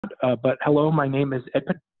but hello, my name is Ed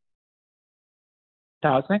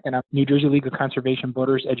Potosnik, and I'm New Jersey League of Conservation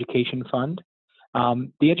Voters Education Fund.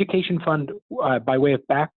 The Education Fund, by way of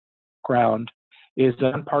background, is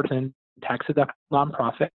a nonpartisan, tax-deductible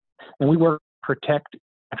nonprofit, and we work to protect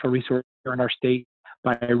natural resources here in our state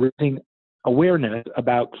by raising awareness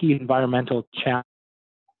about key environmental challenges,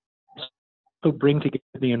 to bring together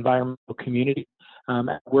the environmental community and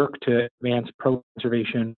work to advance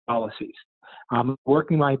pro-conservation policies. I'm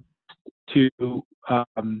working my best to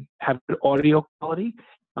have good audio quality.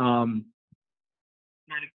 Not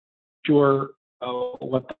sure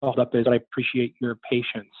what the hold up is, but I appreciate your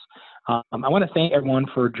patience. I want to thank everyone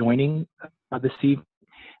for joining this evening.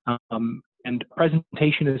 And the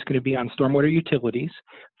presentation is going to be on stormwater utilities.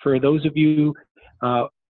 For those of you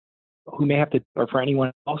who may have to, or for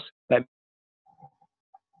anyone else that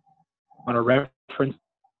want a reference,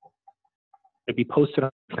 to be posted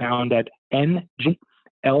on found at nglcv.org.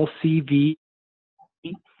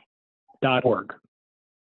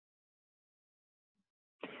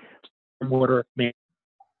 Stormwater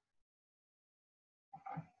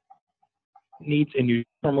needs a new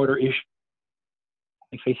stormwater issue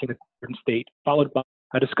facing a certain state, followed by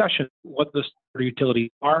a discussion of what the stormwater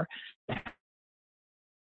utilities are,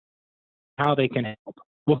 how they can help.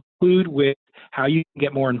 We'll conclude with how you can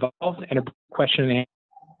get more involved and a question and answer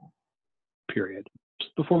period.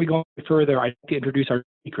 Just before we go any further, I'd like to introduce our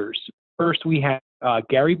speakers. First, we have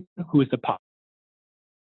Gary, who is the policy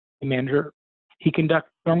manager. He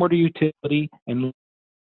conducts stormwater utility and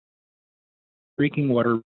drinking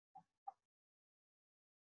water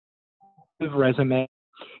resume.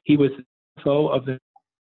 He was the CFO of the New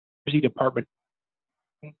Jersey Department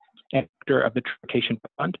and director of the Transportation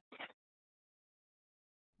Fund.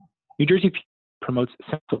 New Jersey promotes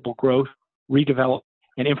sensible growth, redevelopment,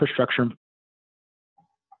 and infrastructure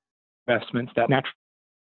investments that natural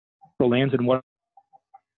lands and water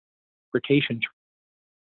transportation,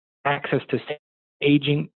 access to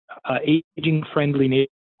aging-friendly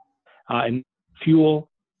neighborhoods, and fuel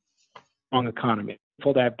strong economy.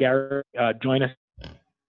 Thankful to have Gary join us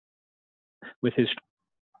with his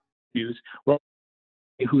views,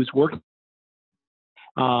 who's working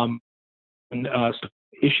on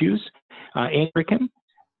issues. Andrew,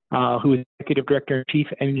 who is Executive Director and Chief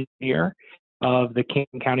Engineer of the King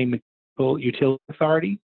County Municipal Utility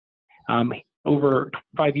Authority. Over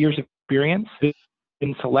 25 years of experience, has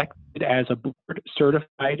been selected as a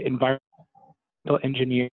board-certified environmental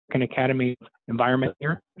engineer and Academy of Environment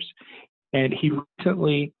Engineers, and he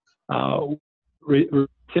recently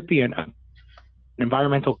recipient of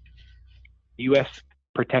environmental U.S.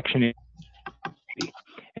 protection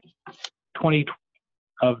 20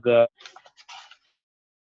 of the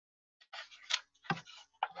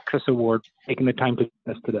Access Award, taking the time to do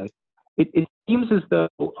this today. It seems as though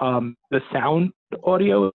the sound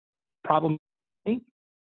audio problem.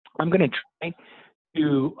 I'm going to try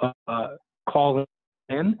to call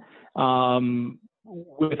in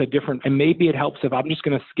with a different, and maybe it helps if I'm just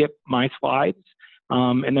going to skip my slides,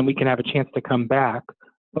 and then we can have a chance to come back.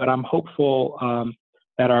 But I'm hopeful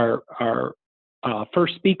that our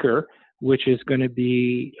first speaker, which is going to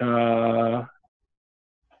be, I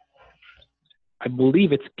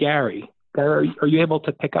believe it's Gary. Gary, are you able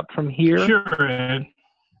to pick up from here? Sure, Ed.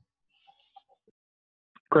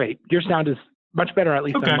 Great. Your sound is much better, at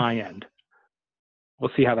least Okay. on my end. We'll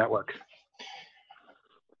see how that works.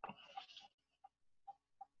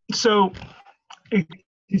 So to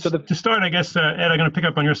start, I guess, Ed, I'm going to pick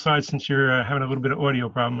up on your side since you're having a little bit of audio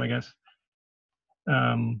problem, I guess.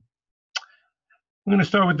 I'm going to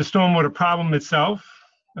start with the stormwater problem itself.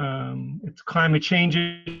 It's a climate change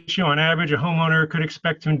issue. On average, a homeowner could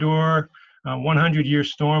expect to endure a 100-year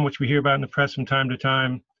storm, which we hear about in the press from time to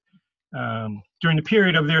time, during the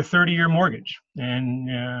period of their 30-year mortgage.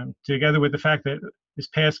 And together with the fact that this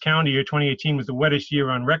past calendar year, 2018, was the wettest year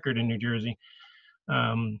on record in New Jersey,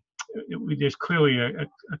 there's clearly a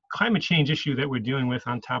climate change issue that we're dealing with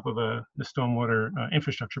on top of the stormwater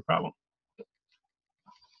infrastructure problem.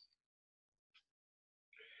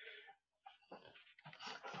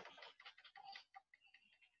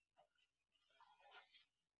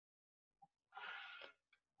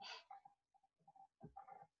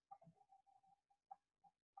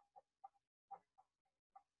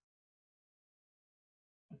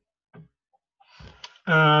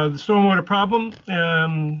 The stormwater problem,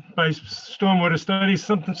 by stormwater studies,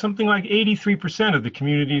 something like 83% of the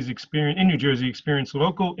communities in New Jersey experience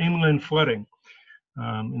local inland flooding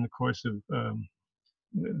in the course of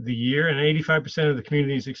the year, and 85% of the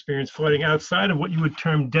communities experience flooding outside of what you would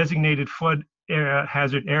term designated flood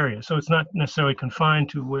hazard area. So it's not necessarily confined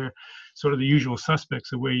to where sort of the usual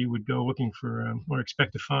suspects of where you would go looking for or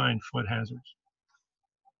expect to find flood hazards.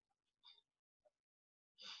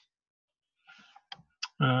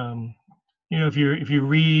 You know, if you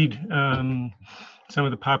read some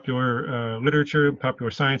of the popular literature,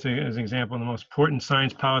 popular science, as an example, the most important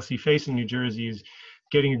science policy facing New Jersey is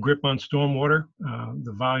getting a grip on stormwater.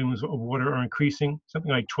 The volumes of water are increasing.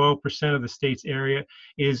 Something like 12% of the state's area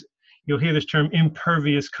is, you'll hear this term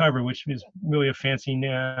impervious cover, which is really a fancy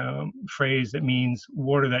phrase that means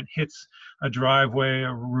water that hits a driveway,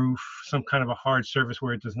 a roof, some kind of a hard surface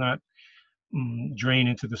where it does not drain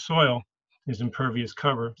into the soil, is impervious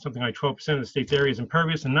cover. Something like 12% of the state's area is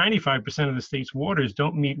impervious, and 95% of the state's waters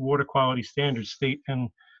don't meet water quality standards, state and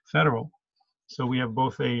federal. So we have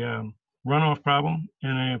both a runoff problem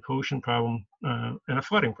and a pollution problem and a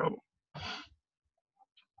flooding problem.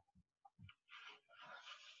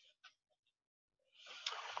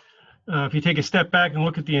 If you take a step back and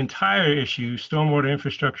look at the entire issue, stormwater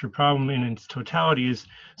infrastructure problem in its totality is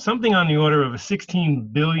something on the order of a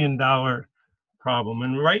 $16 billion problem.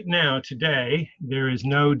 And right now, today, there is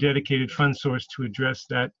no dedicated fund source to address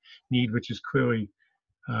that need, which is clearly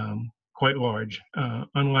quite large.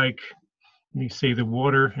 Unlike, let me say, the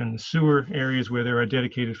water and the sewer areas where there are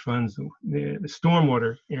dedicated funds, the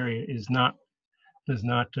stormwater area does not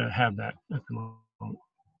have that at the moment.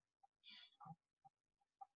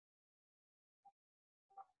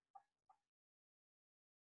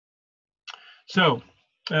 So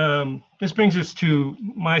this brings us to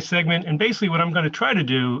my segment, and basically what I'm going to try to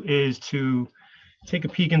do is to take a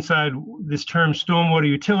peek inside this term stormwater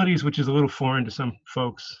utilities, which is a little foreign to some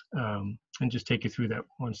folks, and just take you through that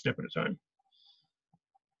one step at a time.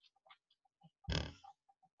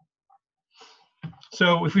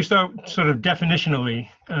 So if we start sort of definitionally,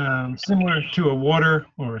 similar to a water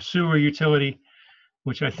or a sewer utility,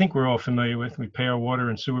 which I think we're all familiar with, we pay our water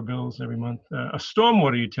and sewer bills every month, a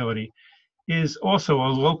stormwater utility is also a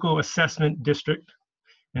local assessment district.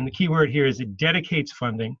 And the key word here is it dedicates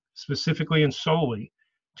funding specifically and solely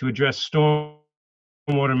to address stormwater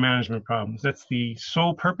management problems. That's the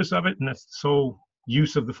sole purpose of it, and that's the sole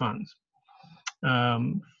use of the funds.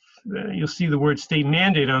 You'll see the word state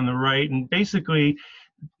mandate on the right, and basically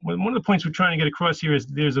one of the points we're trying to get across here is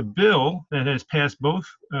there's a bill that has passed both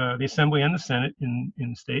the Assembly and the Senate in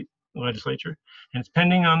the state legislature, and it's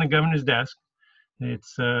pending on the governor's desk. It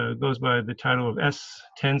goes by the title of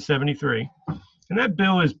S-1073, and that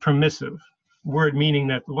bill is permissive, word meaning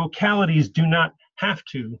that localities do not have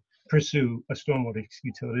to pursue a stormwater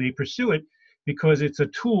utility. They pursue it because it's a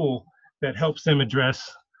tool that helps them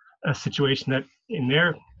address a situation that in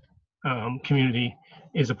their community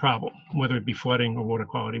is a problem, whether it be flooding or water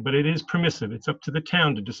quality, but it is permissive. It's up to the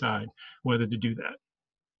town to decide whether to do that.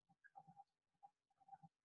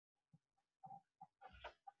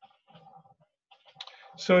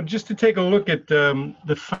 So just to take a look at the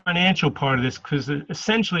financial part of this, because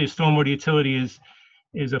essentially a stormwater utility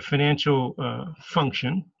is a financial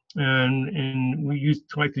function, and we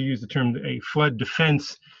like to use the term a flood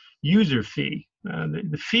defense user fee.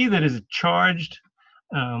 The fee that is charged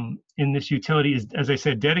in this utility is, as I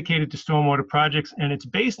said, dedicated to stormwater projects, and it's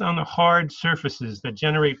based on the hard surfaces that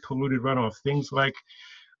generate polluted runoff, things like,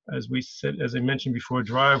 as I mentioned before,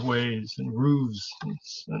 driveways and roofs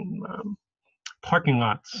and parking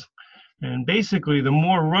lots. And basically, the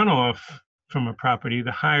more runoff from a property,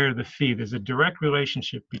 the higher the fee. There's a direct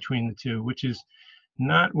relationship between the two, which is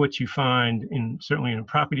not what you find certainly in a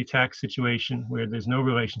property tax situation where there's no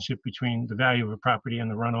relationship between the value of a property and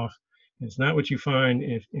the runoff. It's not what you find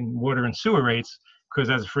in water and sewer rates, because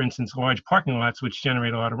as for instance, large parking lots, which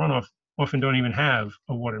generate a lot of runoff, often don't even have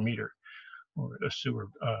a water meter or a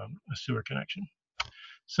sewer connection.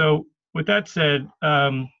 So with that said,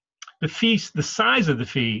 the size of the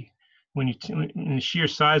fee, in the sheer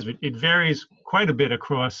size of it, it varies quite a bit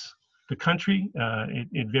across the country.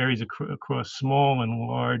 It varies across small and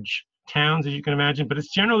large towns, as you can imagine, but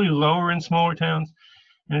it's generally lower in smaller towns,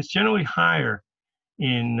 and it's generally higher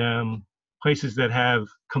in places that have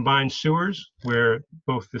combined sewers, where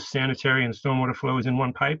both the sanitary and the stormwater flow is in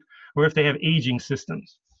one pipe, or if they have aging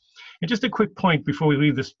systems. And just a quick point before we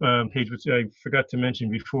leave this page, which I forgot to mention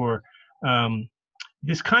before,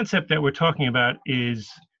 this concept that we're talking about is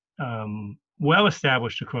well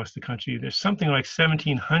established across the country. There's something like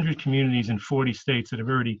 1,700 communities in 40 states that have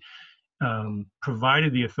already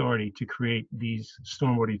provided the authority to create these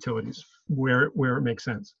stormwater utilities where it makes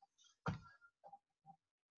sense.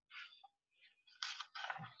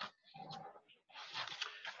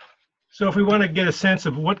 So if we want to get a sense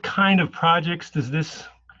of what kind of projects does this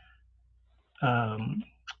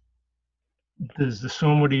There's the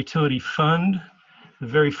Stormwater Utility Fund. The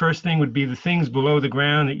very first thing would be the things below the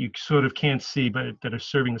ground that you sort of can't see, but that are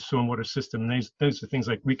serving the stormwater system. And those are things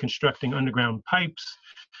like reconstructing underground pipes,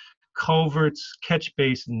 culverts, catch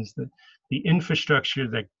basins, the infrastructure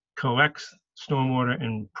that collects stormwater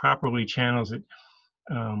and properly channels it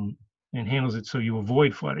and handles it so you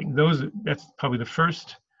avoid flooding. That's probably the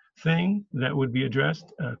first thing that would be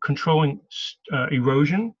addressed. Controlling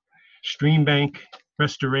erosion, stream bank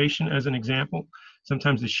restoration as an example.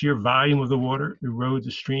 Sometimes the sheer volume of the water erodes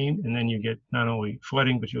a stream, and then you get not only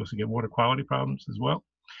flooding, but you also get water quality problems as well.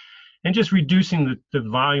 And just reducing the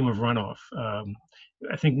volume of runoff.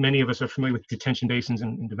 I think many of us are familiar with detention basins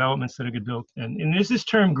and developments that get built. And there's this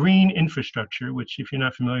term green infrastructure, which if you're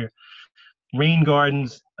not familiar, rain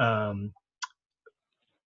gardens,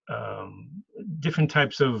 different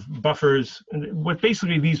types of buffers. And what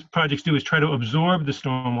basically these projects do is try to absorb the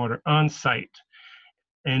stormwater on site.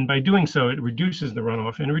 And by doing so, it reduces the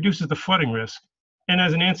runoff and it reduces the flooding risk. And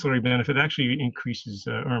as an ancillary benefit, actually increases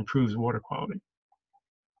or improves water quality.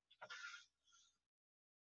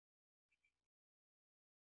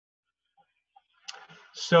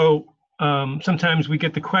 So sometimes we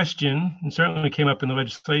get the question, and certainly came up in the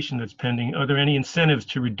legislation that's pending, are there any incentives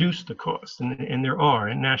to reduce the cost? And there are.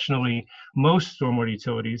 And nationally, most stormwater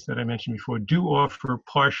utilities that I mentioned before do offer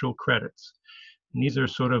partial credits. And these are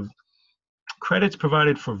sort of credits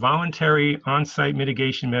provided for voluntary on-site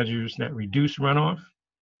mitigation measures that reduce runoff.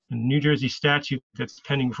 And the New Jersey statute that's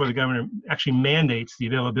pending before the governor actually mandates the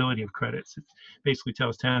availability of credits. It basically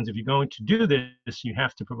tells towns, if you're going to do this, you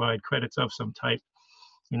have to provide credits of some type,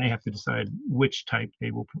 and they have to decide which type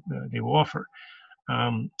they will offer.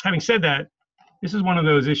 Having said that, this is one of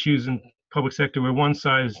those issues in public sector where one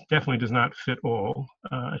size definitely does not fit all.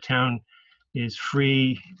 A town is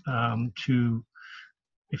free to,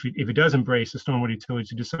 if it does embrace the stormwater utility,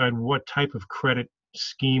 to decide what type of credit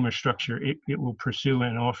scheme or structure it will pursue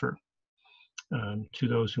and offer to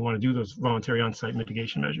those who want to do those voluntary on-site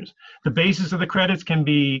mitigation measures. The basis of the credits can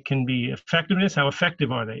be effectiveness. How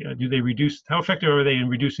effective are they? How effective are they in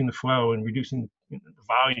reducing the flow and reducing the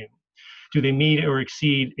volume? Do they meet or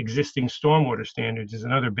exceed existing stormwater standards is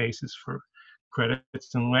another basis for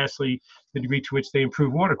credits. And lastly, the degree to which they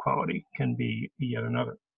improve water quality can be yet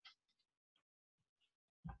another.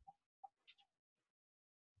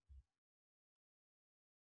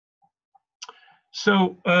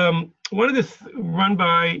 So wanted to run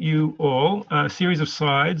by you all a series of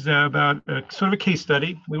slides about sort of a case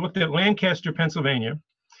study. We looked at Lancaster, Pennsylvania.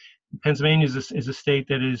 Pennsylvania is a state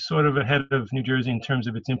that is sort of ahead of New Jersey in terms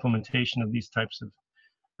of its implementation of these types of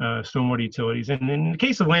stormwater utilities. And in the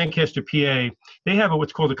case of Lancaster, PA, they have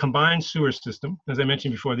what's called a combined sewer system. As I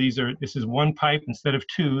mentioned before, this is one pipe instead of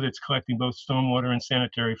two that's collecting both stormwater and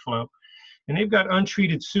sanitary flow. And they've got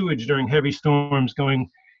untreated sewage during heavy storms going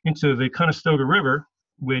into the Conestoga River,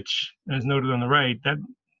 which, as noted on the right, that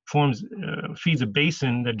feeds a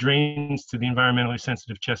basin that drains to the environmentally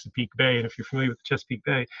sensitive Chesapeake Bay. And if you're familiar with the Chesapeake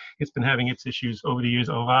Bay, it's been having its issues over the years,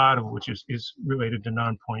 a lot of which is related to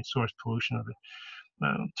non-point source pollution, of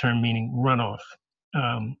the term meaning runoff.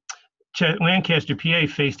 Lancaster, PA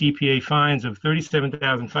faced EPA fines of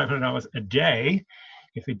 $37,500 a day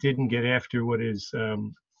if it didn't get after what is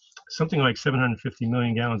something like 750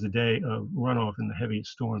 million gallons a day of runoff in the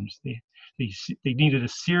heaviest storms. They needed a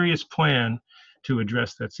serious plan to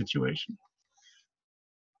address that situation.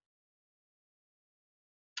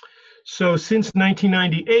 So since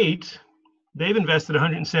 1998, they've invested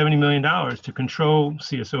 $170 million to control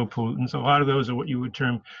CSO pollutants. A lot of those are what you would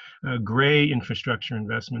term gray infrastructure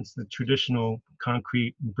investments, the traditional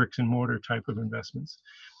concrete, bricks and mortar type of investments.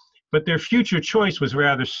 But their future choice was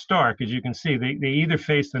rather stark. As you can see, they either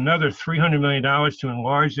faced another $300 million to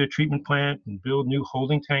enlarge their treatment plant and build new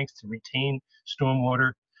holding tanks to retain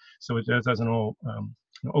stormwater so it doesn't all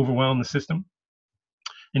overwhelm the system.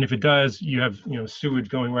 And if it does, you have sewage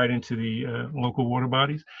going right into the local water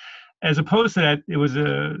bodies. As opposed to that, it was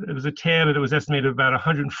a tab that was estimated about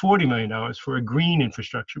 $140 million for a green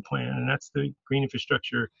infrastructure plan. And that's the green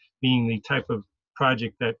infrastructure being the type of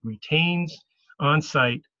project that retains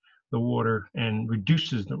on-site the water and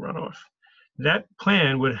reduces the runoff. That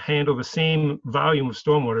plan would handle the same volume of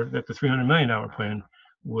stormwater that the $300 million plan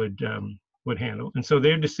would handle. And so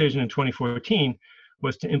their decision in 2014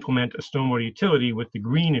 was to implement a stormwater utility with the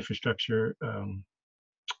green infrastructure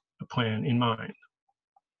plan in mind.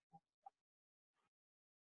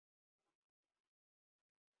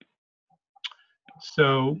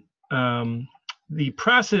 So the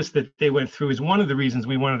process that they went through is one of the reasons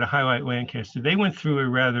we wanted to highlight Lancaster. They went through a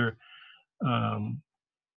rather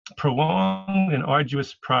prolonged and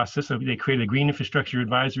arduous process. So they created a Green Infrastructure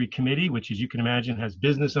Advisory Committee, which, as you can imagine, has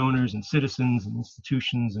business owners and citizens and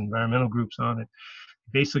institutions, environmental groups on it.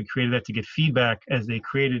 Basically created that to get feedback as they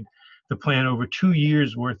created the plan over 2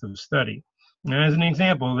 years worth of study. And as an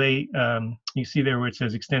example, they, you see there where it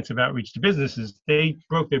says extensive outreach to businesses, they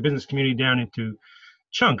broke their business community down into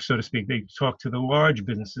chunks, so to speak. They talked to the large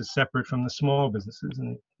businesses separate from the small businesses,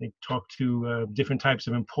 and they talked to different types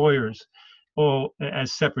of employers, all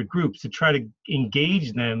as separate groups, to try to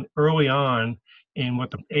engage them early on in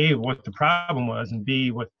what the problem was, and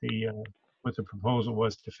B, what the proposal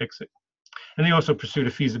was to fix it. And they also pursued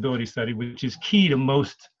a feasibility study, which is key to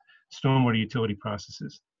most stormwater utility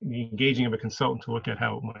processes, the engaging of a consultant to look at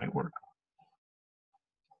how it might work.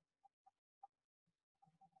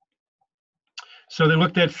 So they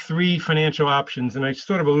looked at 3 financial options, and I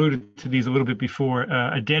sort of alluded to these a little bit before: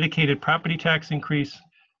 a dedicated property tax increase,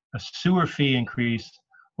 a sewer fee increase,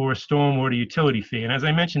 or a stormwater utility fee. And as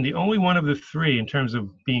I mentioned, the only one of the 3 in terms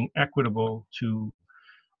of being equitable to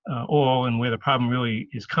all, and where the problem really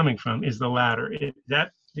is coming from, is the latter.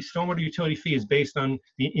 The stormwater utility fee is based on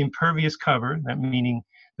the impervious cover, that meaning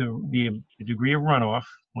the degree of runoff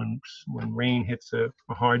when rain hits a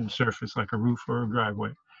hardened surface like a roof or a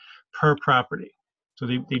driveway, per property. So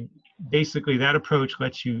they basically, that approach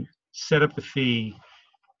lets you set up the fee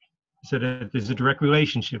so that there's a direct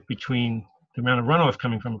relationship between the amount of runoff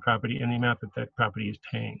coming from a property and the amount that that property is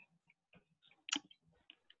paying.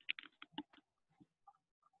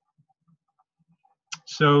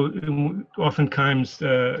 So oftentimes,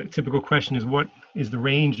 a typical question is, what is the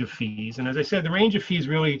range of fees? And as I said, the range of fees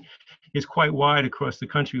really is quite wide across the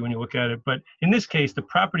country when you look at it. But in this case, the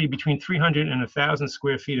property between 300 and 1,000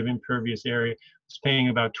 square feet of impervious area is paying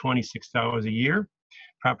about $26 a year.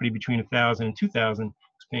 Property between 1,000 and 2,000 is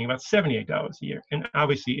paying about $78 a year. And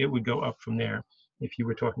obviously, it would go up from there. If you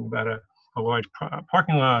were talking about a large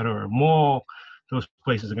parking lot or a mall, those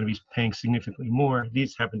places are going to be paying significantly more.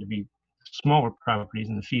 These happen to be smaller properties,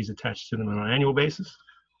 and the fees attached to them on an annual basis.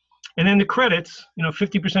 And then the credits,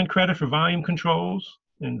 50% credit for volume controls,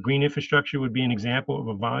 and green infrastructure would be an example of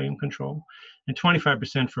a volume control, and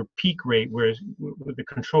 25% for peak rate, whereas the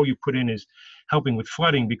control you put in is helping with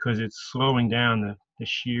flooding because it's slowing down the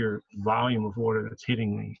sheer volume of water that's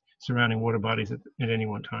hitting the surrounding water bodies at any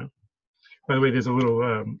one time. By the way, there's a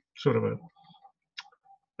little sort of a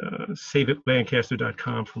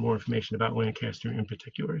saveitlancaster.com for more information about Lancaster in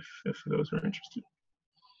particular, if for those who are interested.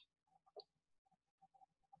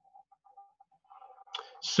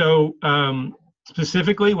 So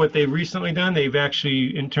specifically, what they've recently done, they've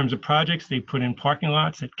actually, in terms of projects, they put in parking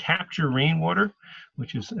lots that capture rainwater,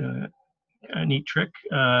 which is a neat trick.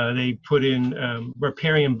 They put in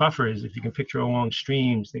riparian buffers. If you can picture along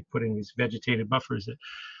streams, they put in these vegetated buffers that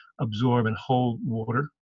absorb and hold water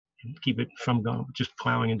and keep it from just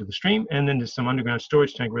plowing into the stream. And then there's some underground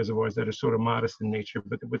storage tank reservoirs that are sort of modest in nature,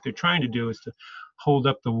 but what they're trying to do is to hold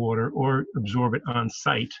up the water or absorb it on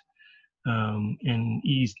site and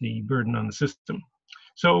ease the burden on the system.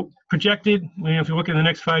 So projected, if you look at the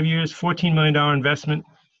next 5 years, $14 million investment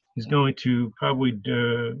is going to probably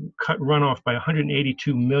cut runoff by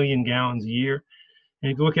 182 million gallons a year.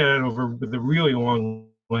 And if you look at it over with a really long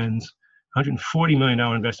lens, $140 million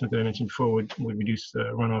investment that I mentioned before would reduce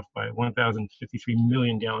runoff by 1,053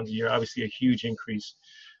 million gallons a year. Obviously a huge increase,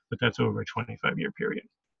 but that's over a 25-year period.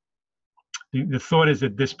 The thought is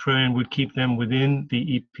that this plan would keep them within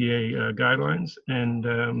the EPA guidelines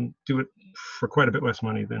and do it for quite a bit less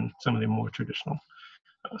money than some of the more traditional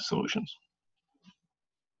solutions.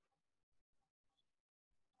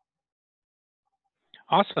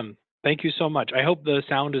 Awesome. Thank you so much. I hope the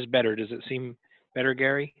sound is better. Does it seem better,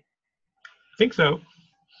 Gary? I think so.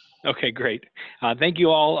 Okay, great. Thank you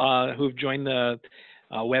all who've joined the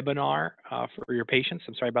webinar for your patience.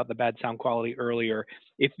 I'm sorry about the bad sound quality earlier.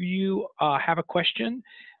 If you have a question,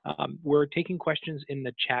 we're taking questions in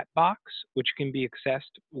the chat box, which can be accessed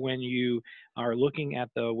when you are looking at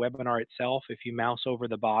the webinar itself. If you mouse over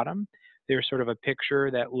the bottom, there's sort of a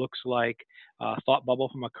picture that looks like a thought bubble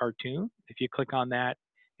from a cartoon. If you click on that,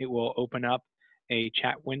 it will open up a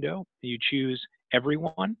chat window. You choose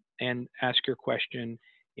everyone and ask your question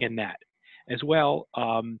in that. As well,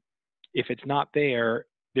 if it's not there,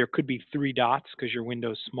 there could be 3 dots because your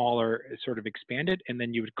window's smaller, sort of expanded, and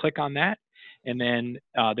then you would click on that, and then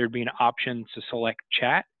there'd be an option to select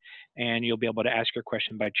chat, and you'll be able to ask your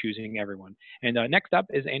question by choosing everyone. And next up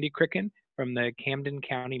is Andy Cricken from the Camden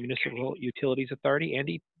County Municipal Utilities Authority.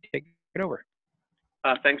 Andy, take it over.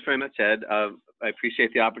 Thanks very much, Ed. I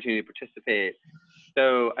appreciate the opportunity to participate.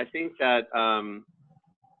 So I think that from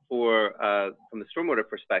the stormwater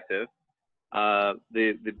perspective,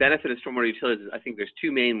 the benefit of stormwater utilities, I think there's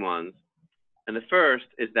two main ones. And the first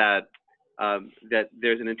is that that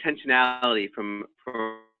there's an intentionality from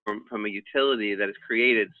a utility that is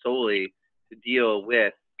created solely to deal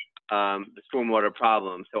with the stormwater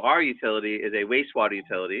problem. So our utility is a wastewater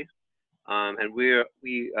utility, and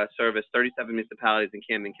we service 37 municipalities in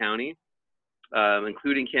Camden County,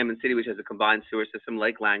 including Camden City, which has a combined sewer system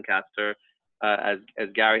like Lancaster, as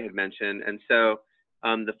Gary had mentioned. And so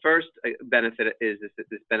the first benefit is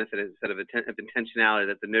this benefit is a set of intentionality,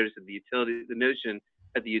 that the notion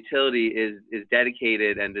that the utility is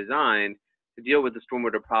dedicated and designed to deal with the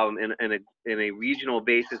stormwater problem in a regional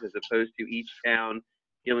basis, as opposed to each town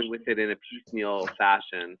dealing with it in a piecemeal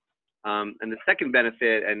fashion. And the second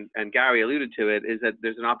benefit, and Gary alluded to it, is that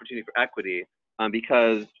there's an opportunity for equity,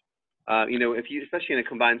 because you know, if you, especially in a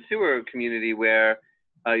combined sewer community where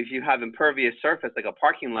if you have impervious surface like a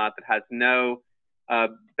parking lot that has no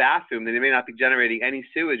bathroom, then it may not be generating any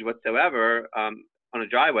sewage whatsoever on a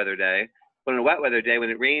dry weather day. But on a wet weather day, when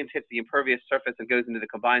it rains, hits the impervious surface and goes into the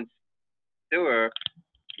combined sewer,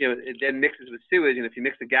 you know, it then mixes with sewage. And if you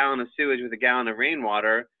mix a gallon of sewage with a gallon of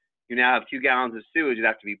rainwater, you now have 2 gallons of sewage that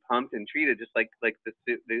have to be pumped and treated, just like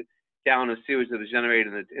the gallon of sewage that was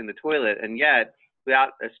generated in the toilet. And yet,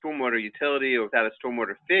 without a stormwater utility or without a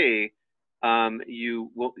stormwater fee,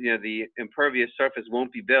 the impervious surface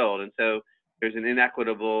won't be billed. And so there's an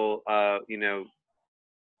inequitable,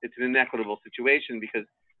 it's an inequitable situation, because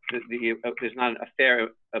there's not a fair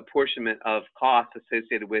apportionment of costs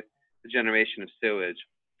associated with the generation of sewage.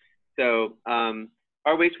 So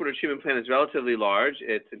our wastewater treatment plant is relatively large.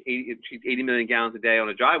 It treats 80 million gallons a day on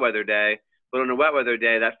a dry weather day, but on a wet weather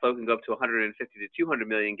day, that flow can go up to 150 to 200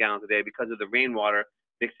 million gallons a day because of the rainwater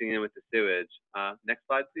mixing in with the sewage. Next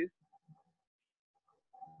slide, please.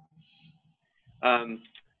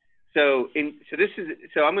 So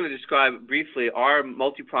I'm going to describe briefly our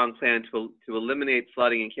multi-pronged plan to eliminate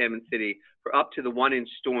flooding in Camden City for up to the 1-inch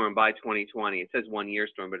storm by 2020. It says 1-year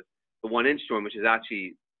storm, but it's the 1-inch storm, which is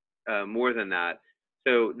actually more than that.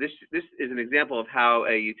 So this is an example of how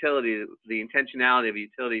a utility, the intentionality of a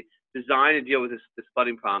utility, designed to deal with this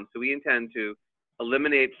flooding problem. So we intend to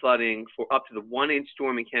eliminate flooding for up to the 1-inch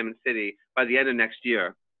storm in Camden City by the end of next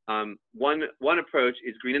year. One approach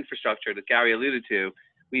is green infrastructure that Gary alluded to.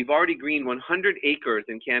 We've already greened 100 acres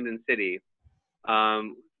in Camden City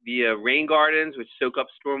via rain gardens, which soak up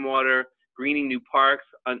stormwater, greening new parks,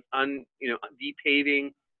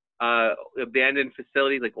 depaving abandoned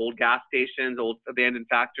facilities like old gas stations, old abandoned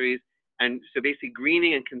factories. And so basically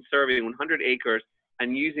greening and conserving 100 acres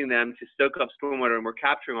and using them to soak up stormwater. And we're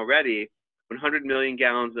capturing already 100 million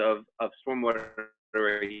gallons of stormwater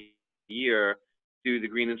a year through the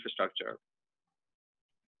green infrastructure.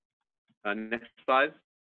 Next slide.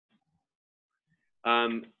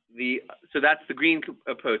 So that's the green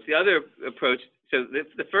approach. The other approach, so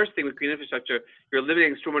the first thing with green infrastructure, you're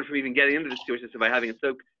eliminating stormwater from even getting into the sewer system by having it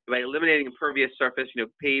soak, by eliminating impervious surface,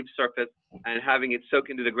 paved surface, and having it soak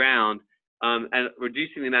into the ground, and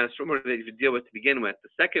reducing the amount of stormwater that you have to deal with to begin with. The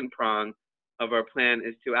second prong of our plan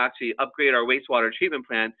is to actually upgrade our wastewater treatment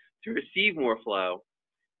plant to receive more flow.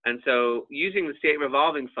 And so using the state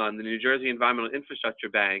revolving fund, the New Jersey Environmental Infrastructure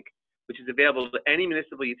Bank, which is available to any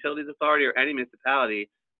municipal utilities authority or any municipality,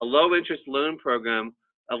 a low interest loan program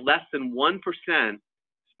of less than 1%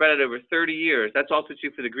 spread out over 30 years. That's also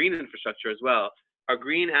true for the green infrastructure as well. Our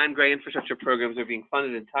green and gray infrastructure programs are being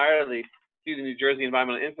funded entirely through the New Jersey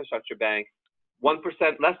Environmental Infrastructure Bank. 1%,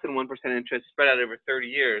 less than 1% interest spread out over 30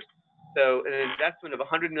 years. So an investment of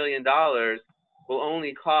 $100 million will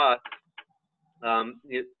only cost $3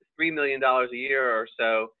 million a year or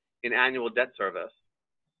so in annual debt service.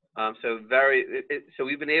 So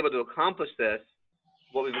we've been able to accomplish this,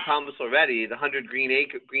 what we've accomplished already, the 100 green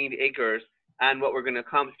acres, and what we're going to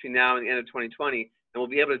accomplish between now and the end of 2020, and we'll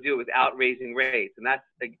be able to do it without raising rates. And that's,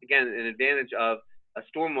 again, an advantage of a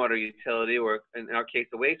stormwater utility, or in our case,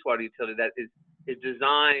 a wastewater utility that is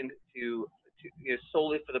designed to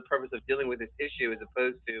solely for the purpose of dealing with this issue, as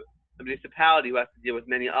opposed to a municipality who has to deal with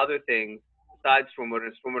many other things besides stormwater,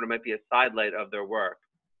 and stormwater might be a sidelight of their work.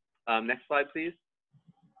 Next slide, please.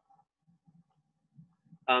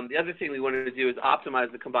 The other thing we wanted to do is optimize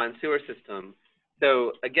the combined sewer system.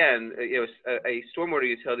 So again, a stormwater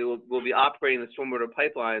utility will be operating the stormwater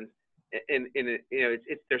pipelines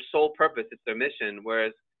it's their sole purpose, it's their mission.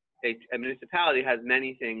 Whereas a municipality has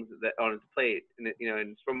many things that on its plate,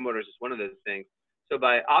 and stormwater is just one of those things. So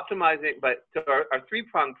by optimizing, so our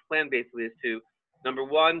three-pronged plan basically is to, number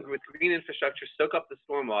one, with green infrastructure, soak up the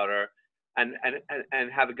stormwater and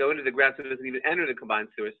have it go into the ground so it doesn't even enter the combined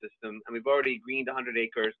sewer system. And we've already greened 100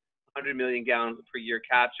 acres, 100 million gallons per year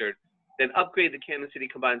captured. then upgrade the Kansas City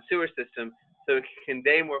combined sewer system so it can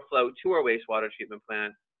convey more flow to our wastewater treatment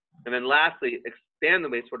plant. And then lastly, expand the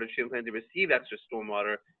wastewater treatment plant to receive extra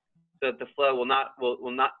stormwater so that the flow will not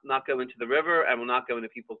go into the river and will not go into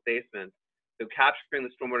people's basements. So capturing the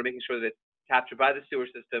stormwater, making sure that it's captured by the sewer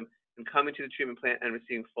system and coming to the treatment plant and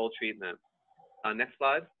receiving full treatment. Next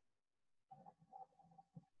slide.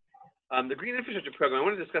 The Green Infrastructure Program, I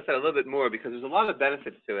want to discuss that a little bit more because there's a lot of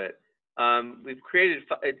benefits to it. We've created,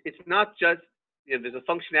 it's not just, there's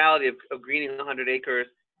a functionality of greening 100 acres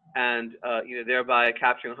and, thereby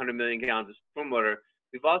capturing 100 million gallons of stormwater.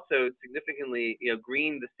 We've also significantly,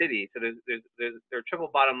 greened the city. So there are triple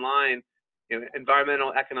bottom line,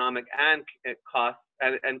 environmental, economic, and cost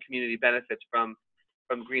and community benefits from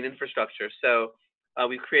green infrastructure. So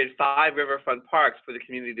we've created 5 riverfront parks for the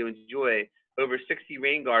community to enjoy, over 60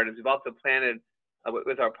 rain gardens. We've also planted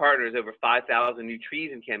with our partners over 5,000 new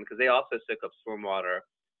trees in Camden because they also soak up stormwater.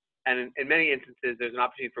 And in many instances, there's an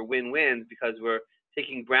opportunity for win-wins because we're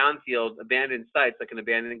taking brownfield abandoned sites like an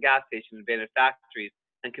abandoned gas station, abandoned factories,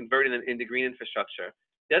 and converting them into green infrastructure.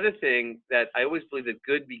 The other thing that I always believe that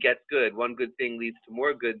good begets good. One good thing leads to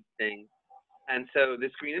more good things. And so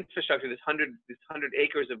this green infrastructure, this 100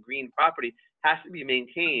 acres of green property has to be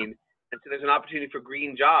maintained. And so there's an opportunity for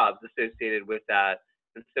green jobs associated with that.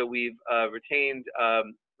 And so we've retained,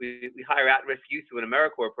 we hire at-risk youth through an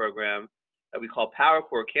AmeriCorps program that we call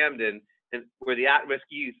PowerCorps Camden, and where the at-risk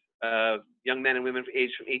youth, young men and women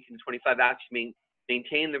aged from 18 to 25 actually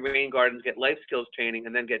maintain the rain gardens, get life skills training,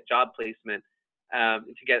 and then get job placement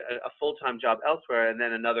to get a full-time job elsewhere, and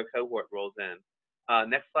then another cohort rolls in.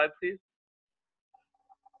 Next slide, please.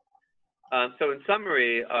 So in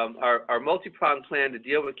summary, our multi-pronged plan to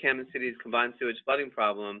deal with Camden City's combined sewage flooding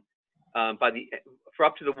problem for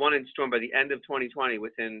up to the 1-inch storm by the end of 2020,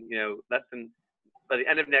 within by the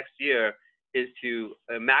end of next year, is to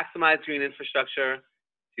maximize green infrastructure,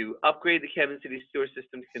 to upgrade the Camden City sewer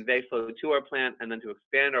system to convey flow to our plant, and then to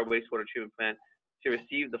expand our wastewater treatment plant to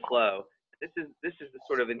receive the flow. This is the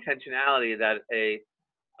sort of intentionality that a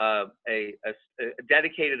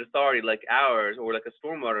dedicated authority like ours, or like a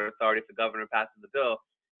stormwater authority, if the governor passes the bill,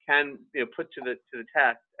 can put to the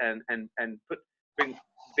test and bring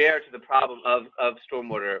bear to the problem of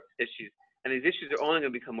stormwater issues. And these issues are only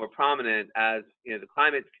going to become more prominent as the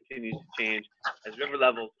climate continues to change, as river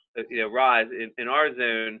levels rise. In our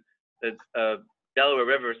zone, the Delaware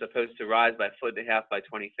River is supposed to rise by 1.5 feet by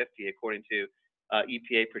 2050, according to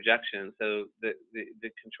EPA projections. So the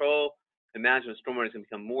control and management of stormwater is going to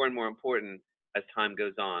become more and more important as time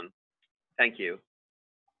goes on. Thank you.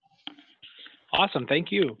 Awesome,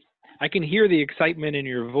 thank you. I can hear the excitement in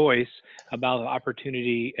your voice about the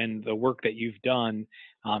opportunity and the work that you've done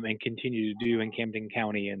and continue to do in Camden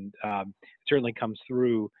County, and it certainly comes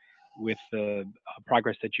through with the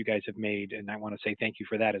progress that you guys have made, and I want to say thank you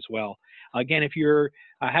for that as well. Again, if you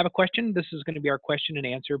have a question, this is going to be our question and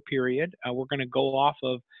answer period. We're going to go off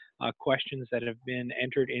of questions that have been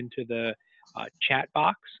entered into the chat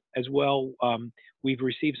box as well. We've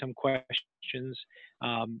received some questions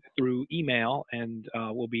through email, and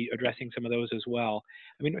we'll be addressing some of those as well.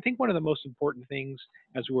 I mean, I think one of the most important things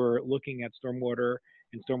as we're looking at stormwater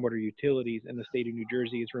and stormwater utilities in the state of New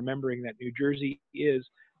Jersey is remembering that New Jersey is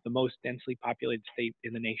the most densely populated state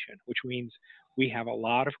in the nation, which means we have a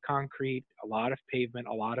lot of concrete, a lot of pavement,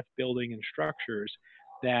 a lot of building and structures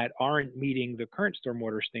that aren't meeting the current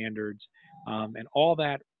stormwater standards, and all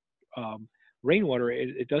that rainwater,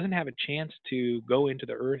 it doesn't have a chance to go into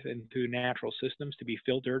the earth and through natural systems to be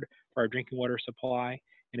filtered for our drinking water supply,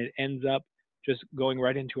 and it ends up just going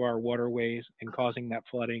right into our waterways and causing that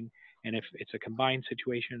flooding. And if it's a combined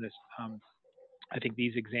situation, I think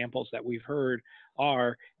these examples that we've heard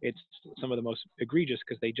it's some of the most egregious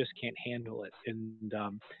because they just can't handle it. And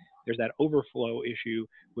there's that overflow issue,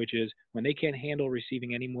 which is when they can't handle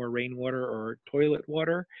receiving any more rainwater or toilet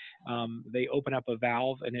water, they open up a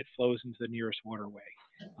valve and it flows into the nearest waterway.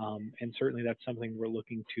 And certainly that's something we're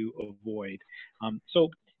looking to avoid.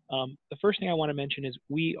 The first thing I want to mention is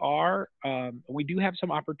we do have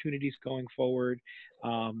some opportunities going forward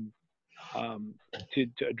to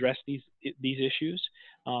address these issues,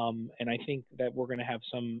 and I think that we're going to have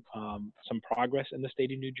some progress in the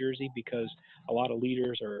state of New Jersey because a lot of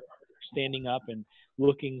leaders are standing up and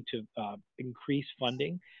looking to increase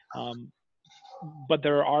funding, but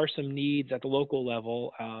there are some needs at the local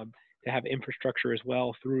level to have infrastructure as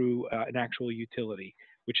well through an actual utility,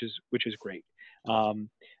 which is great.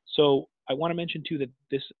 So I want to mention too that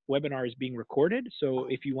this webinar is being recorded. So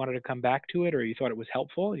if you wanted to come back to it, or you thought it was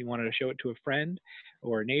helpful, you wanted to show it to a friend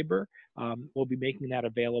or a neighbor, we'll be making that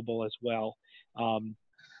available as well.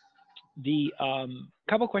 The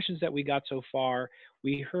couple questions that we got so far,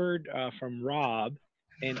 we heard from Rob,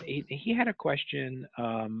 and he had a question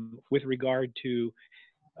with regard to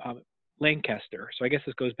um, Lancaster. So I guess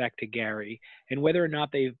this goes back to Gary, and whether or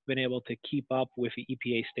not they've been able to keep up with the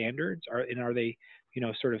EPA standards, are they,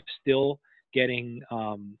 sort of still getting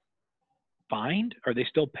fined? Are they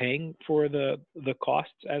still paying for the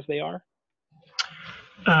costs as they are?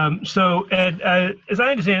 So, Ed, as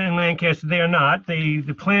I understand it in Lancaster, they are not.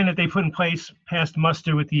 The plan that they put in place passed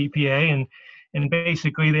muster with the EPA, and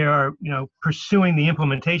basically they are, pursuing the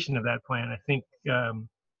implementation of that plan. I think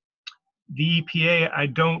the EPA, I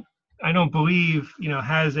don't believe,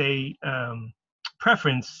 has a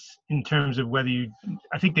preference in terms of whether you.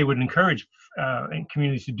 I think they would encourage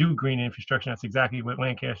communities to do green infrastructure. That's exactly what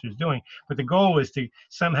Lancaster is doing. But the goal is to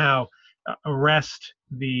somehow arrest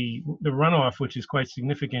the runoff, which is quite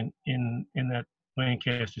significant in that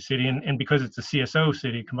Lancaster city, and because it's a CSO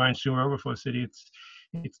city, combined sewer overflow city,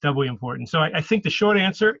 it's doubly important. So I think the short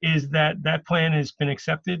answer is that that plan has been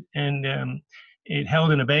accepted, and it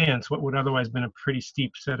held in abeyance what would otherwise been a pretty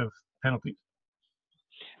steep set of penalties.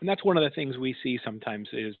 And that's one of the things we see sometimes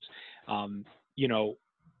is,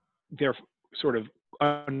 they're sort of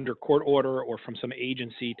under court order or from some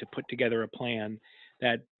agency to put together a plan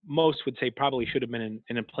that most would say probably should have been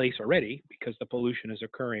in place already because the pollution is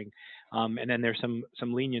occurring. And then there's some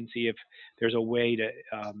leniency if there's a way to,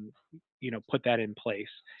 put that in place.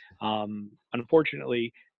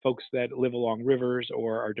 Unfortunately, folks that live along rivers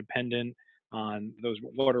or are dependent on those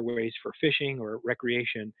waterways for fishing or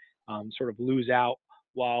recreation sort of lose out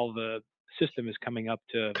while the system is coming up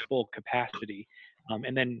to full capacity.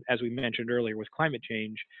 And then, as we mentioned earlier, with climate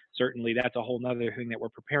change, certainly that's a whole nother thing that we're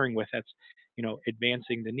preparing with. That's,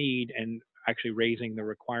 advancing the need and actually raising the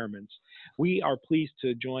requirements. We are pleased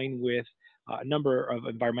to join with a number of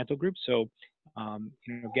environmental groups. So,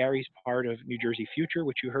 Gary's part of New Jersey Future,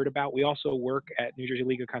 which you heard about. We also work at New Jersey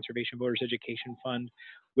League of Conservation Voters Education Fund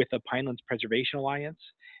with the Pinelands Preservation Alliance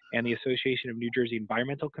and the Association of New Jersey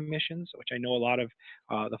Environmental Commissions, which I know a lot of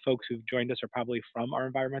the folks who've joined us are probably from our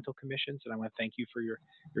environmental commissions, and I want to thank you for your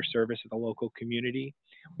service to the local community.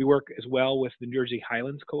 We work as well with the New Jersey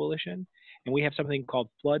Highlands Coalition, and we have something called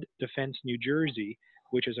Flood Defense New Jersey,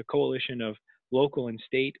 which is a coalition of local and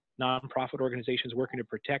state nonprofit organizations working to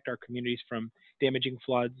protect our communities from damaging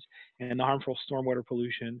floods and the harmful stormwater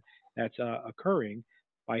pollution that's occurring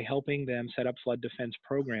by helping them set up flood defense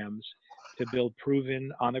programs to build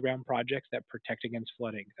proven on-the-ground projects that protect against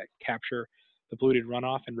flooding, that capture the polluted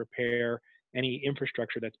runoff and repair any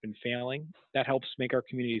infrastructure that's been failing. That helps make our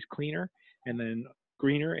communities cleaner and then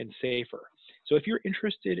greener and safer. So if you're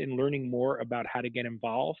interested in learning more about how to get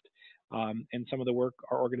involved and some of the work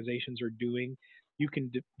our organizations are doing, you can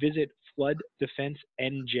visit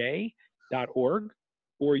flooddefensenj.org,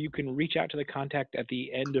 or you can reach out to the contact at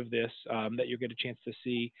the end of this that you'll get a chance to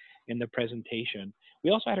see in the presentation.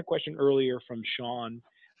 We also had a question earlier from Sean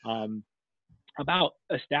about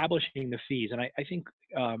establishing the fees. And I think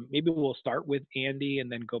maybe we'll start with Andy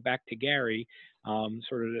and then go back to Gary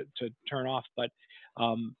sort of to turn off. But,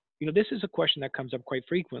 this is a question that comes up quite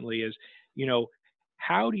frequently is,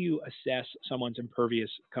 how do you assess someone's impervious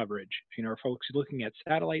coverage? Are folks looking at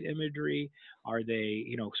satellite imagery? Are they,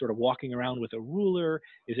 sort of walking around with a ruler?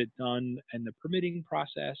 Is it done in the permitting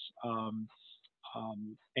process? And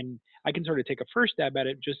I can sort of take a first stab at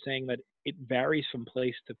it, just saying that it varies from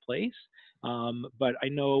place to place. But I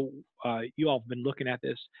know you all have been looking at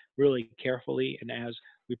this really carefully, and as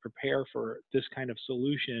we prepare for this kind of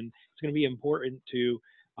solution, it's going to be important to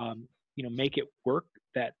make it work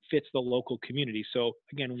that fits the local community. So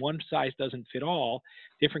again, one size doesn't fit all.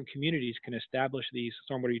 Different communities can establish these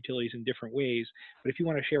stormwater utilities in different ways. But if you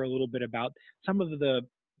want to share a little bit about some of the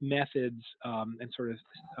methods and sort of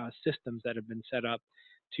systems that have been set up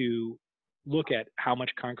to look at how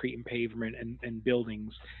much concrete and pavement and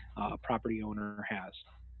buildings a property owner has.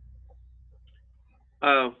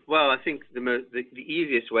 Well, I think the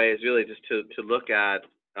easiest way is really just to look at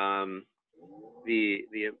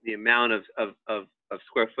the amount of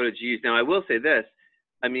square footage used. Now, I will say this.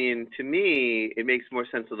 I mean, to me, it makes more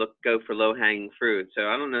sense to go for low-hanging fruit. So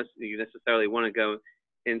I don't necessarily want to go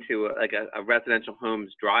into a residential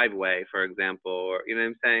home's driveway, for example, or you know what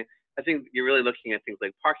I'm saying. I think you're really looking at things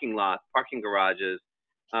like parking lots, parking garages,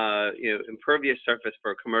 impervious surface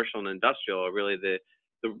for commercial and industrial are really the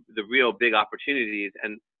real big opportunities.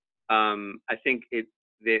 And I think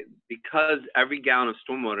because every gallon of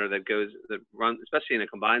stormwater that runs, especially in a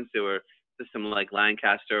combined sewer system like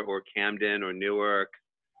Lancaster or Camden or Newark,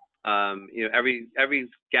 every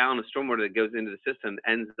gallon of stormwater that goes into the system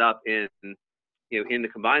ends up in in the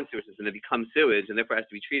combined sewer system, it becomes sewage and therefore has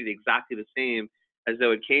to be treated exactly the same as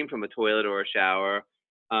though it came from a toilet or a shower.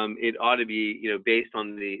 It ought to be, based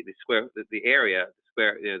on the area,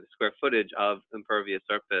 the square footage of impervious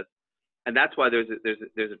surface, and that's why there's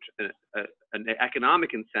an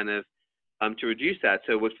economic incentive to reduce that.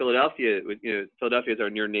 So what Philadelphia is our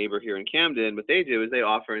near neighbor here in Camden. What they do is they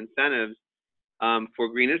offer incentives for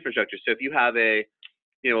green infrastructure. So if you have a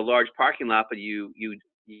large parking lot, but you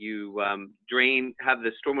have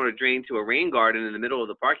the stormwater drain to a rain garden in the middle of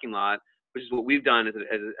the parking lot, which is what we've done as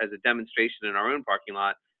a demonstration in our own parking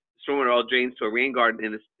lot. The stormwater all drains to a rain garden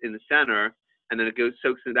in the center, and then it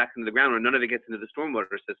soaks back into the ground, where none of it gets into the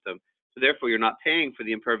stormwater system. So therefore, you're not paying for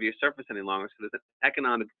the impervious surface any longer. So there's an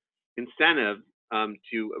economic incentive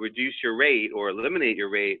to reduce your rate or eliminate your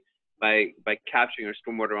rate by capturing your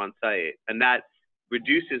stormwater on site, and that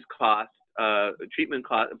reduces costs, treatment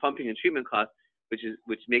cost, pumping and treatment costs,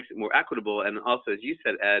 which makes it more equitable. And also, as you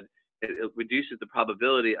said, Ed, it reduces the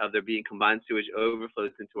probability of there being combined sewage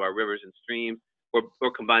overflows into our rivers and streams,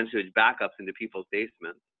 or combined sewage backups into people's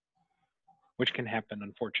basements. Which can happen,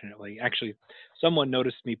 unfortunately. Actually, someone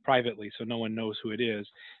noticed me privately, so no one knows who it is.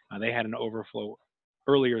 They had an overflow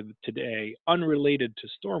earlier today, unrelated to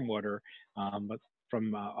stormwater, but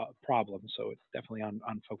from a problem. So it's definitely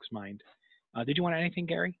on folks' mind. Did you want to add anything,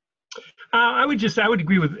 Gary? I would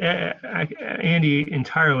agree with Andy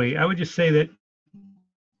entirely. I would just say that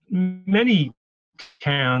many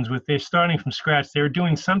towns, they're starting from scratch, they're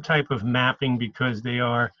doing some type of mapping because they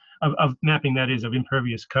are of mapping, that is, of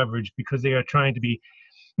impervious coverage, because they are trying to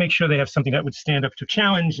make sure they have something that would stand up to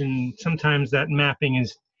challenge. And sometimes that mapping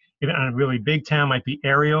is, even on a really big town, might be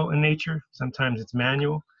aerial in nature. Sometimes it's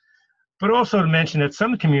manual. But also to mention that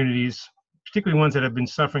some communities, particularly ones that have been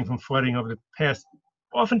suffering from flooding over the past,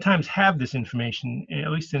 oftentimes have this information,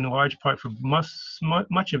 at least in large part for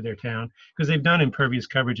much of their town, because they've done impervious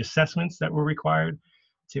coverage assessments that were required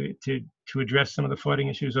to address some of the flooding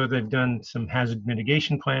issues, or they've done some hazard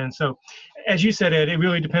mitigation plans. So as you said, Ed, it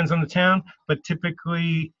really depends on the town, but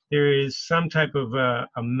typically there is some type of a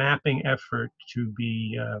mapping effort to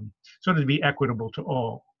be sort of to be equitable to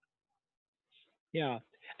all. Yeah,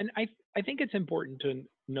 and I think it's important to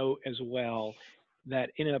note as well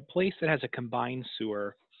that in a place that has a combined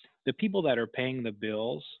sewer, the people that are paying the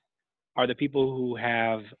bills are the people who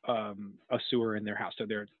have a sewer in their house. So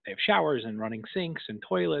they have showers and running sinks and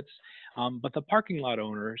toilets, but the parking lot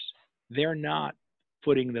owners, they're not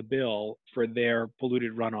footing the bill for their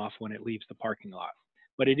polluted runoff when it leaves the parking lot,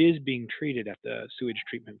 but it is being treated at the sewage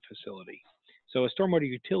treatment facility. So a stormwater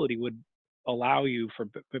utility would allow you, for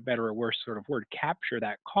better or worse sort of word, capture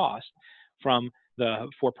that cost from the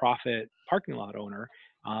for-profit parking lot owner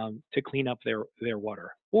to clean up their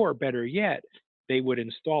water. Or better yet, they would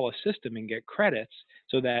install a system and get credits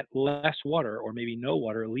so that less water, or maybe no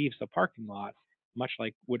water, leaves the parking lot, much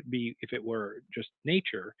like would be if it were just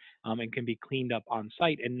nature, and can be cleaned up on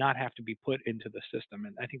site and not have to be put into the system.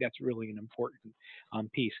 And I think that's really an important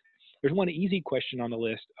piece. There's one easy question on the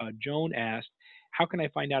list. Joan asked, how can I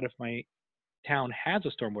find out if my town has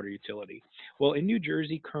a stormwater utility? Well, in New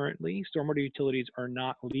Jersey currently, stormwater utilities are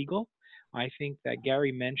not legal. I think that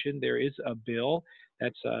Gary mentioned there is a bill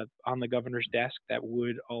that's on the governor's desk that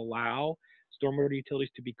would allow stormwater utilities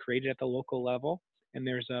to be created at the local level. And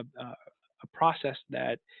there's a process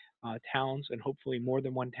that towns, and hopefully more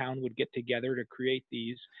than one town, would get together to create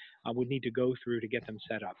these, would need to go through to get them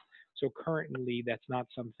set up. So currently, that's not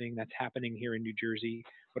something that's happening here in New Jersey,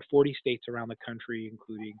 but 40 states around the country,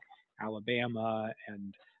 including Alabama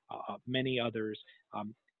and many others,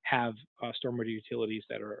 have stormwater utilities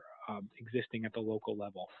that are existing at the local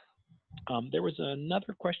level. There was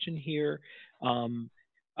another question here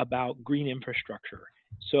about green infrastructure.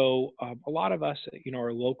 So a lot of us,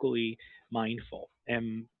 are locally mindful,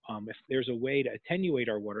 and if there's a way to attenuate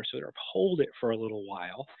our water, so to hold it for a little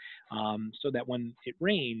while, so that when it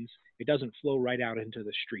rains, it doesn't flow right out into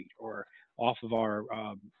the street or off of our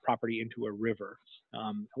property into a river.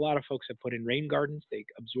 A lot of folks have put in rain gardens. They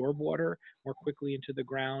absorb water more quickly into the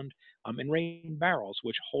ground, and rain barrels,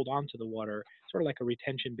 which hold on to the water, sort of like a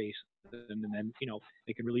retention basin, and then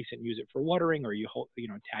they can release it and use it for watering, or you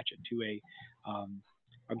attach it to a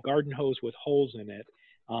garden hose with holes in it.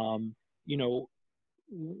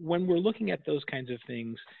 When we're looking at those kinds of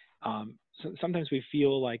things, sometimes we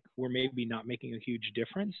feel like we're maybe not making a huge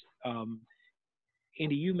difference.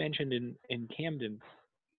 Andy, you mentioned in Camden,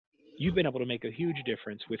 you've been able to make a huge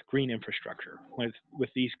difference with green infrastructure, with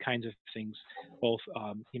these kinds of things, both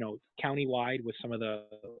countywide with some of the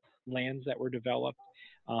lands that were developed.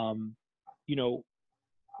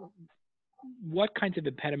 what kinds of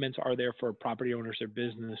impediments are there for property owners or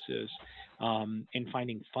businesses in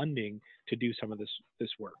finding funding to do some of this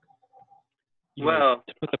work? Well,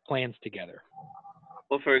 to put the plans together.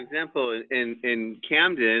 Well, for example, in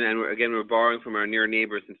Camden, and we're borrowing from our near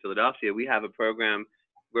neighbors in Philadelphia, we have a program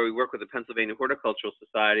where we work with the Pennsylvania Horticultural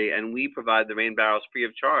Society, and we provide the rain barrels free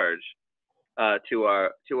of charge to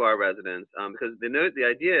our residents. Because the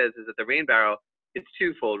idea is that the rain barrel, it's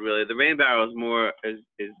twofold really. The rain barrel is more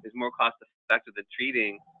cost effective than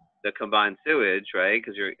treating the combined sewage, right?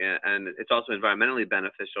 And it's also environmentally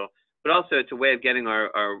beneficial, but also it's a way of getting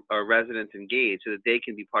our residents engaged so that they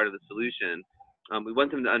can be part of the solution. We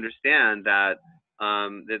want them to understand that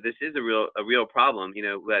that this is a real problem.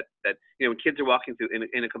 That when kids are walking through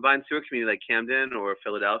in a combined sewer community like Camden or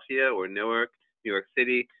Philadelphia or Newark, New York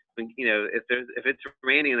City, if it's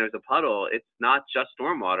raining and there's a puddle, it's not just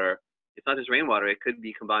stormwater, it's not just rainwater. It could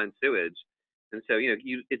be combined sewage, and so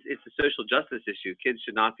it's a social justice issue. Kids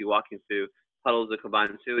should not be walking through puddles of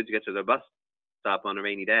combined sewage to get to their bus stop on a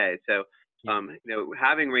rainy day. So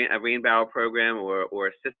having a rain barrel program or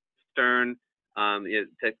a cistern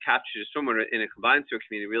to capture stormwater in a combined sewer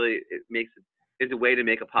community really is a way to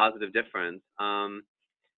make a positive difference.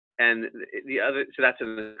 And so that's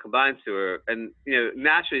in the combined sewer. And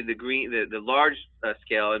naturally, the large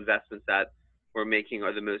scale investments that we're making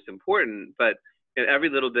are the most important. But every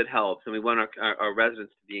little bit helps, and we want our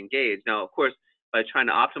residents to be engaged. Now, of course, by trying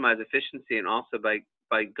to optimize efficiency and also by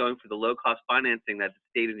going for the low cost financing that the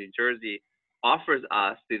state of New Jersey offers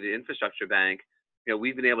us through the infrastructure bank,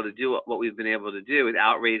 we've been able to do what we've been able to do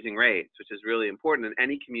without raising rates, which is really important. And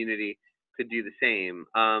any community could do the same.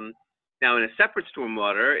 Now, in a separate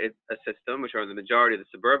stormwater system, which are the majority of the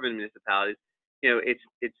suburban municipalities,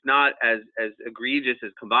 it's not as egregious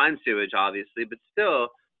as combined sewage, obviously, but still,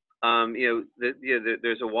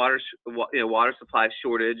 there's a water supply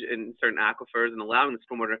shortage in certain aquifers, and allowing the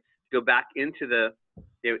stormwater to go back into the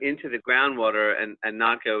groundwater and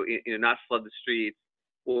not go, not flood the streets,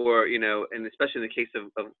 or and especially in the case of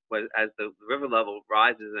as the river level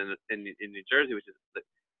rises in New Jersey, which is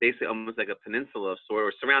basically almost like a peninsula of sort,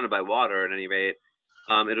 or surrounded by water at any rate,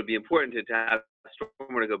 it'll be important to have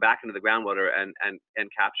stormwater go back into the groundwater and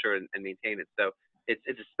capture and maintain it. So it's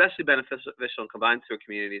especially beneficial in combined sewer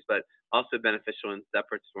communities, but also beneficial in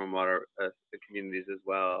separate stormwater communities as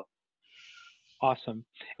well. Awesome.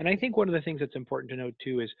 And I think one of the things that's important to note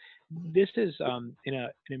too is this is in a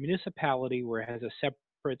municipality where it has a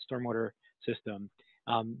separate stormwater system.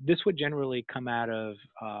 This would generally come out of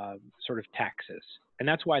sort of taxes. And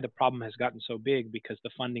that's why the problem has gotten so big, because the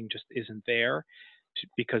funding just isn't there,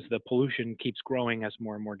 because the pollution keeps growing as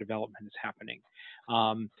more and more development is happening.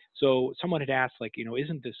 So someone had asked, like,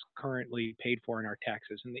 isn't this currently paid for in our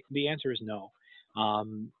taxes? And the answer is no.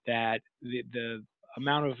 That the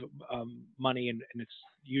amount of money, and it's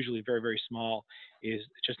usually very, very small, is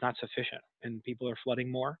just not sufficient. And people are flooding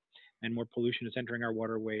more, and more pollution is entering our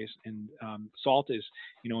waterways. And salt is,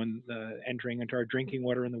 entering into our drinking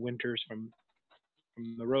water in the winters from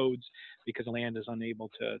the roads, because the land is unable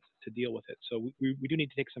to deal with it. So we do need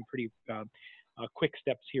to take some pretty quick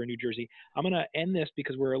steps here in New Jersey. I'm going to end this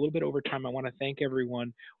because we're a little bit over time. I want to thank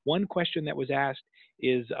everyone. One question that was asked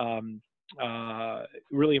is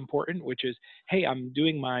really important, which is, hey, I'm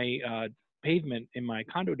doing my pavement in my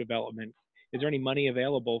condo development. Is there any money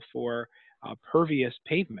available for pervious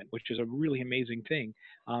pavement, which is a really amazing thing?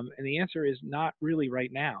 And the answer is not really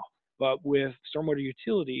right now. But with stormwater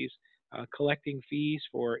utilities collecting fees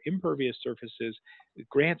for impervious surfaces,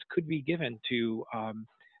 grants could be given to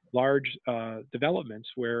large developments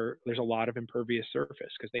where there's a lot of impervious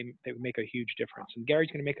surface, because they make a huge difference. And Gary's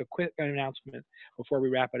going to make a quick announcement before we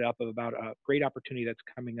wrap it up about a great opportunity that's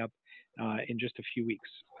coming up in just a few weeks.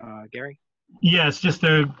 Gary? Yes, just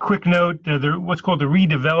a quick note, what's called the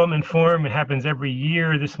redevelopment forum. It happens every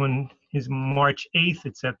year. This one is March 8th.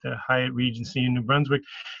 It's at the Hyatt Regency in New Brunswick.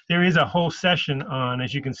 There is a whole session on,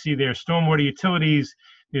 as you can see there, stormwater utilities.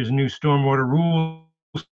 There's new stormwater rules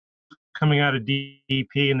coming out of DEP,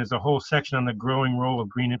 and there's a whole section on the growing role of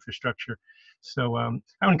green infrastructure. So I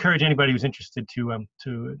would encourage anybody who's interested to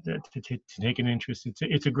take an interest.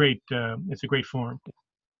 It's a great forum.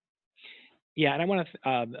 Yeah, and I want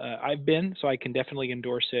to, I've been, so I can definitely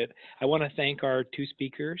endorse it. I want to thank our two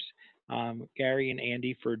speakers, Gary and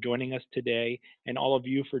Andy, for joining us today, and all of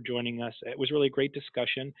you for joining us. It was really a great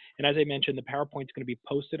discussion. And as I mentioned, the PowerPoint is going to be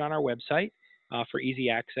posted on our website for easy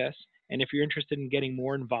access. And if you're interested in getting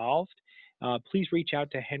more involved, please reach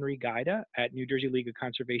out to Henry Guida at New Jersey League of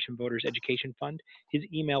Conservation Voters Education Fund. His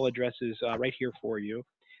email address is right here for you.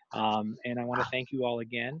 And I want to thank you all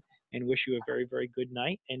again and wish you a very, very good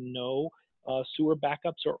night. And know sewer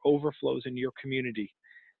backups or overflows in your community.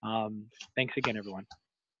 Thanks again, everyone.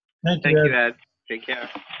 Thank Thank you, you, Ed. Ed. Take care.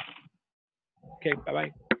 Okay,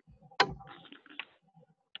 bye-bye.